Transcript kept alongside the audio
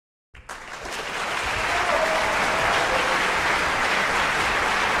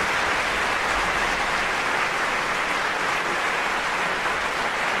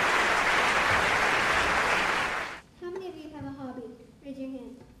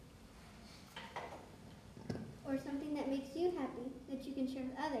can share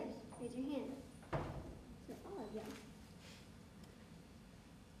with others? Raise your hand. So all of y'all.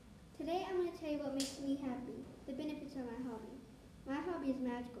 Today I'm going to tell you what makes me happy, the benefits of my hobby. My hobby is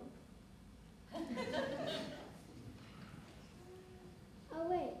magical. Oh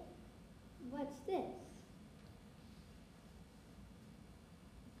wait, what's this?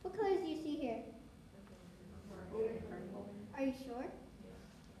 What colors do you see here? Are you sure?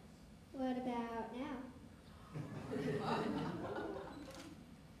 What about now? What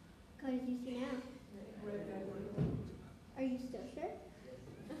colors do you see now? Are you still sure?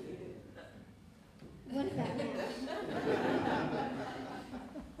 What about now?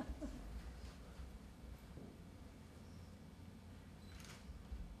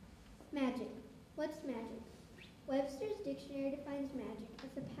 Magic. What's magic? Webster's dictionary defines magic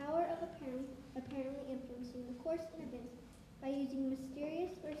as the power of apparently influencing the course of events by using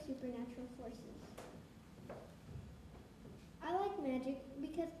mysterious or supernatural forces. I like magic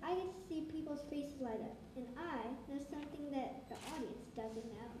because I get to see people's faces light up, and I know something that the audience doesn't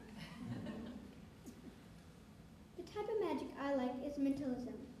know. The type of magic I like is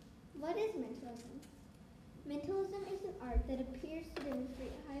mentalism. What is mentalism? Mentalism is an art that appears to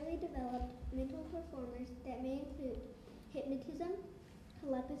demonstrate highly developed mental performers that may include hypnotism,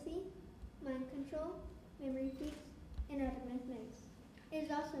 telepathy, mind control, memory feats, and other mathematics. It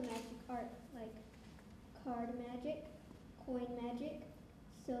is also magic art like card magic, coin magic,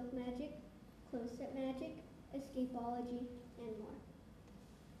 silk magic, close-up magic, escapology, and more.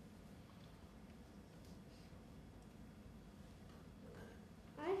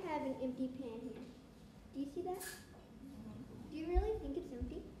 I have an empty pan here. Do you see that? Do you really think it's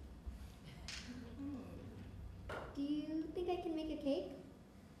empty? Do you think I can make a cake?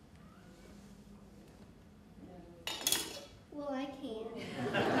 Well, I can.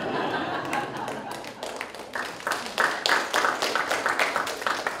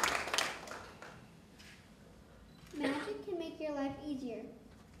 Magic can make your life easier.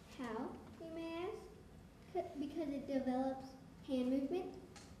 How, you may ask? Because it develops hand movement,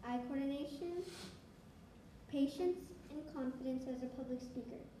 eye coordination, patience, and confidence as a public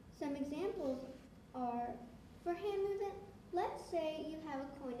speaker. Some examples are, for hand movement, let's say you have a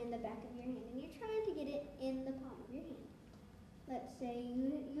coin in the back of your hand and you're trying to get it in the palm of your hand. Let's say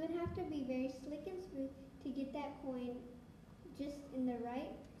you would have to be very slick and smooth to get that coin just in the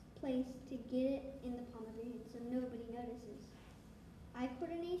right place to get it in the palm of your hand so nobody notices. Eye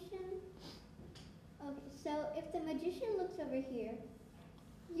coordination. Okay, so if the magician looks over here,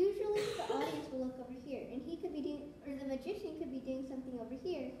 usually the audience will look over here, and he could be doing, or the magician could be doing something over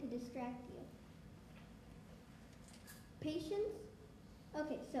here to distract you. Patience.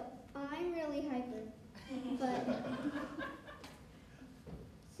 Okay, so I'm really hyper, but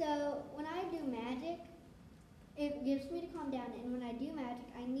so when I do magic, it gives me to calm down, and when I do magic,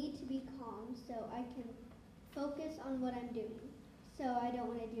 I need to be calm so I can focus on what I'm doing. So I don't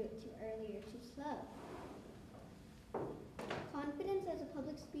want to do it too early or too slow. Confidence as a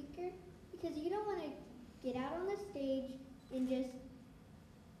public speaker, because you don't want to get out on the stage and just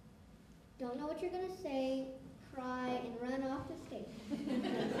don't know what you're going to say, cry, and run off the stage.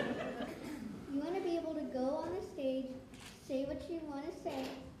 You want to be able to go on the stage, say what you want to say,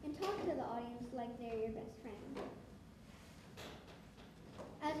 and talk to the audience like they're your best friend.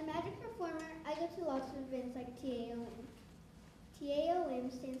 As a magic performer, I go to lots of events like TAOM.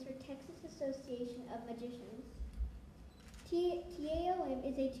 TAOM stands for Texas Association of Magicians. TAOM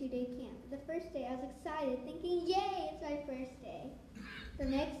is a 2-day camp. The first day I was excited, thinking, yay, it's my first day. The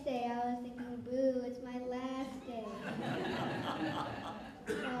next day I was thinking, boo, it's my last day.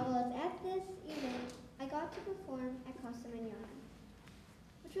 While I was at this event, I got to perform at Casa Mañana,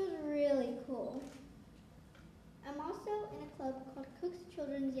 which was really cool. I'm also in a club called Cook's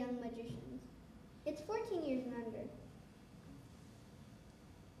Children's Young Magicians. It's 14 years and under.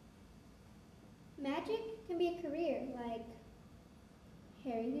 Magic can be a career like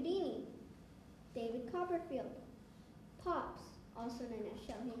Harry Houdini, David Copperfield, Pops, also known as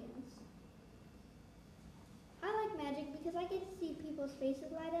Shell Higgins. I like magic because I get to see people's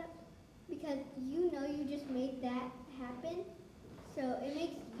faces light up, because you know you just made that happen, so it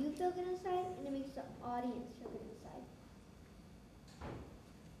makes you feel good inside, and it makes the audience feel good inside.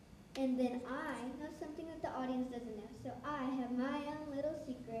 And then I know something that the audience doesn't know, so I have my own little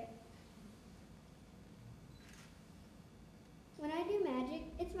secret. When I do magic,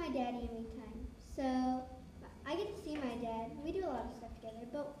 it's my daddy and me time. So I get to see my dad. We do a lot of stuff together.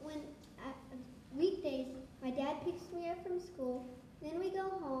 But when weekdays, my dad picks me up from school. Then we go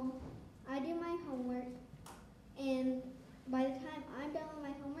home. I do my homework. And by the time I'm done with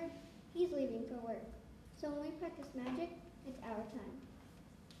my homework, he's leaving for work. So when we practice magic, it's our time.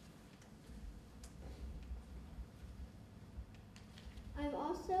 I'm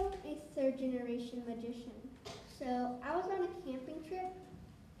also a third-generation magician. So I was on a camping trip,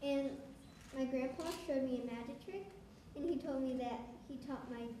 and my grandpa showed me a magic trick, and he told me that he taught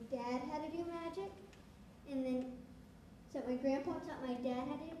my dad how to do magic, and then, so my grandpa taught my dad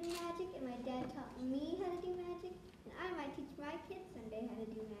how to do magic, and my dad taught me how to do magic, and I might teach my kids someday how to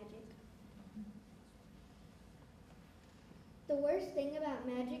do magic. The worst thing about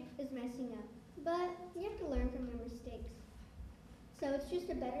magic is messing up, but you have to learn from your mistakes. So it's just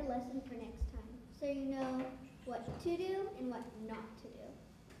a better lesson for next time, so you know what to do and what not to do.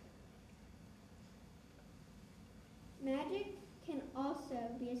 Magic can also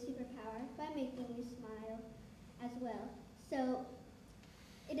be a superpower by making you smile as well. So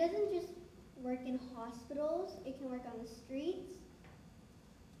it doesn't just work in hospitals, it can work on the streets,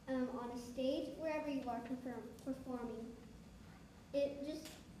 on a stage, wherever you are performing.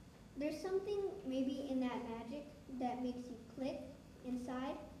 There's something maybe in that magic that makes you click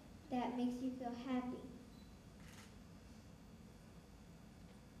inside, that makes you feel happy.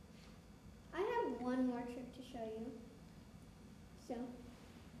 I have one more trick to show you. So,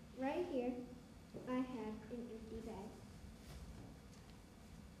 right here, I have an empty bag.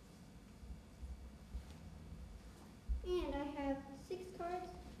 And I have 6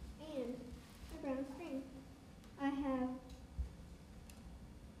 cards and a brown string. I have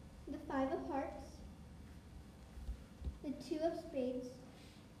the 5 of hearts, the 2 of spades,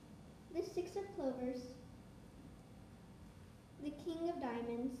 the 6 of clovers, the king of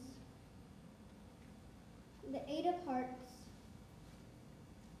diamonds, the 8 of hearts,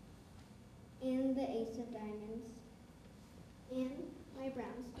 and the ace of diamonds, and my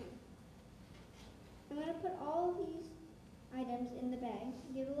brown string. I'm going to put all of these items in the bag,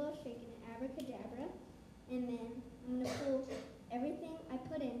 give it a little shake and abracadabra, and then I'm going to pull everything I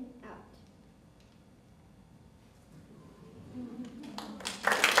put in out.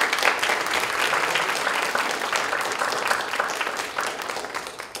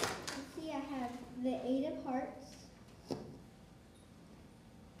 You see, I have the 8 of hearts,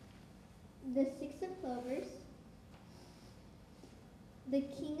 the 6 of clovers, the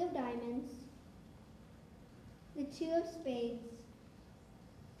king of diamonds, the 2 of spades,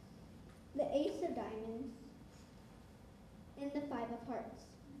 the ace of diamonds, and the 5 of hearts.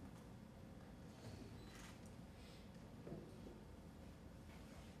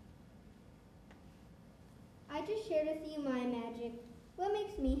 I just shared with you my magic, what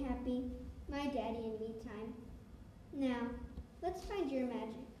makes me happy, my daddy and me time. Now, let's find your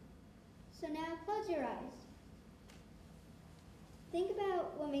magic. So now, close your eyes. Think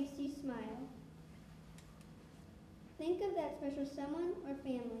about what makes you smile. Think of that special someone or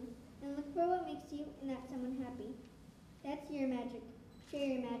family, and look for what makes you and that someone happy. That's your magic. Share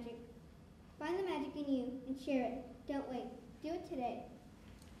your magic. Find the magic in you and share it. Don't wait. Do it today.